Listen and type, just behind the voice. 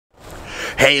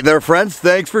Hey there friends,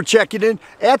 thanks for checking in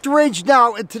at the range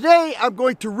now, and today I'm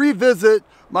going to revisit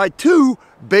my two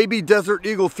baby Desert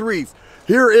Eagle 3s.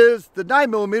 Here is the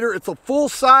 9mm. It's a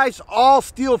full-size all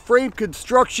steel frame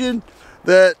construction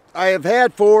that I have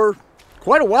had for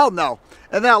quite a while now,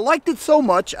 and I liked it so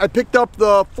much I picked up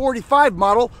the 45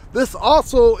 model. This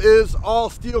also is all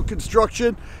steel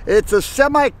construction. It's a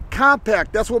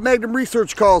semi-compact, that's what Magnum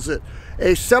Research calls it,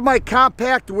 a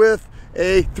semi-compact with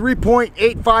a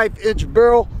 3.85 inch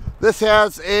barrel. This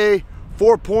has a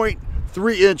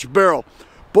 4.3 inch barrel.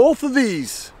 Both of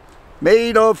these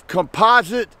made of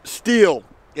composite steel,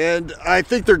 and I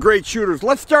think they're great shooters.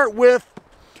 Let's start with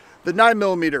the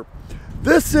 9mm.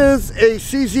 This is a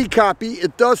CZ copy.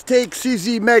 It does take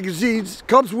CZ magazines.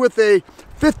 Comes with a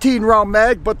 15 round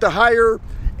mag, but the higher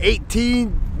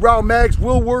 18 round mags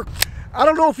will work. I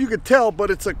don't know if you can tell, but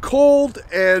it's a cold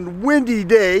and windy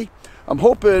day. I'm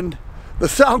hoping the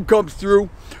sound comes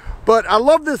through, but I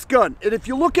love this gun. And if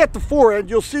you look at the forend,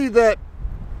 you'll see that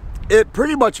it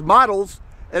pretty much models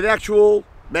an actual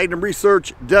Magnum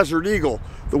Research Desert Eagle.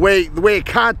 The way it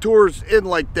contours in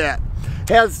like that.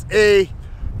 Has a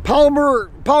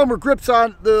polymer grips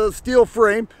on the steel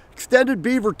frame, extended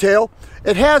beaver tail.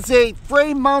 It has a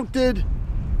frame mounted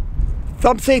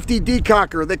thumb safety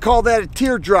decocker. They call that a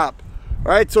teardrop.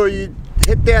 All right, so you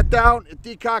hit that down, it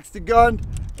decocks the gun,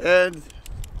 and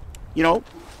you know,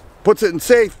 puts it in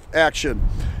safe action,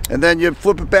 and then you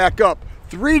flip it back up.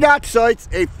 3-dot sights,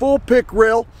 a full pick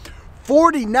rail,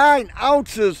 49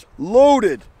 ounces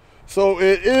loaded, so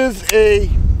it is a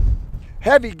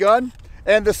heavy gun,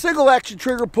 and the single action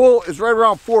trigger pull is right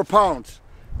around 4 pounds.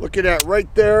 Looking at right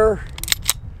there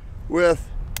with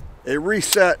a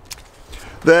reset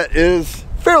that is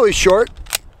fairly short,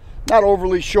 not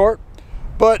overly short,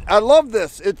 but I love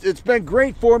this. It's been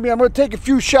great for me. I'm going to take a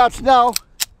few shots now,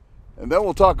 and then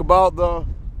we'll talk about the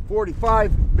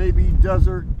 45 baby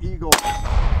Desert Eagle.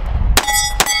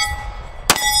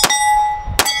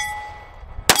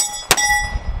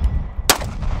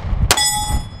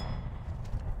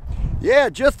 Yeah,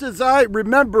 just as I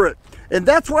remember it. And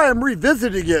that's why I'm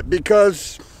revisiting it,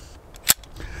 because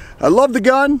I love the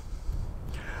gun.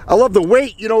 I love the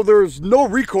weight. You know, there's no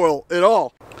recoil at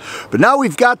all. But now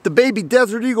we've got the baby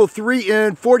Desert Eagle 3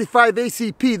 in 45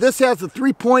 ACP. This has a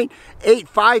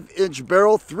 3.85 inch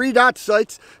barrel, 3-dot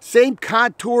sights, same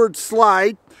contoured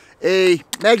slide, a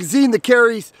magazine that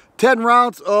carries 10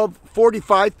 rounds of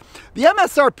 45. The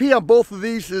MSRP on both of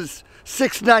these is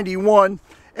 $691,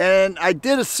 and I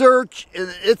did a search,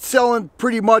 and it's selling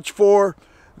pretty much for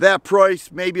that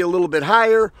price, maybe a little bit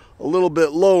higher, a little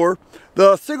bit lower.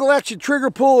 The single action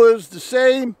trigger pull is the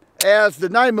same as the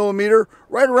 9mm,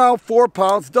 right around 4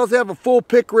 pounds. Does have a full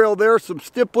pick rail there, some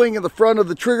stippling in the front of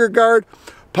the trigger guard,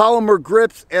 polymer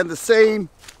grips, and the same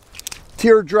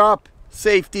teardrop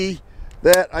safety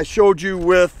that I showed you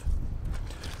with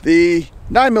the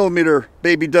 9mm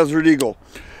baby Desert Eagle.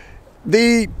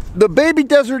 The baby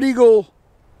Desert Eagle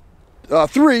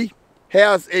 3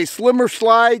 has a slimmer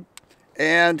slide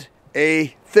and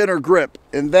a thinner grip,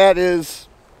 and that is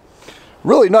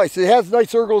really nice. It has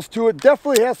nice ergos to it.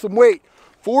 Definitely has some weight.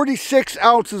 46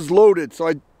 ounces loaded.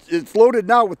 So it's loaded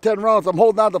now with 10 rounds. I'm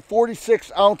holding on to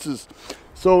 46 ounces.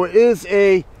 So it is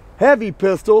a heavy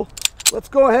pistol. Let's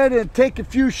go ahead and take a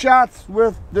few shots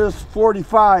with this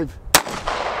 45.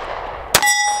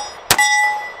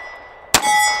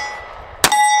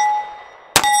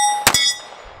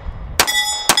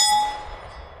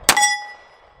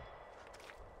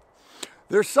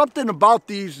 There's something about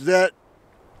these that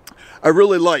I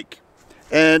really like,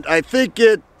 and I think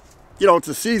it, you know, it's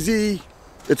a CZ,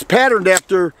 it's patterned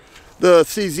after the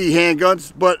CZ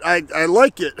handguns, but I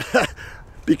like it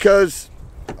because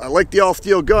I like the all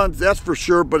steel guns, that's for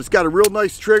sure, but it's got a real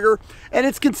nice trigger, and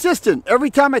it's consistent. Every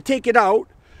time I take it out,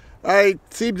 I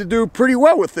seem to do pretty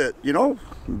well with it, you know.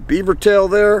 Beaver tail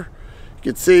there, you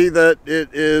can see that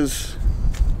it is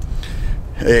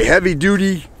a heavy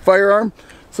duty firearm.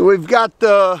 So we've got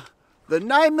the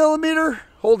 9mm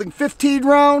holding 15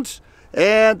 rounds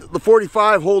and the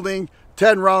 45 holding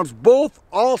 10 rounds, both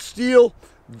all steel,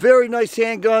 very nice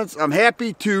handguns. I'm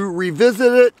happy to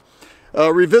revisit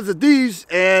these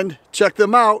and check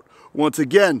them out once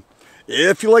again.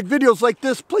 If you like videos like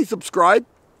this, please subscribe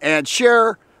and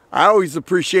share. I always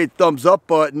appreciate the thumbs up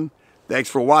button. Thanks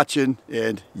for watching,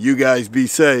 and you guys be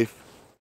safe.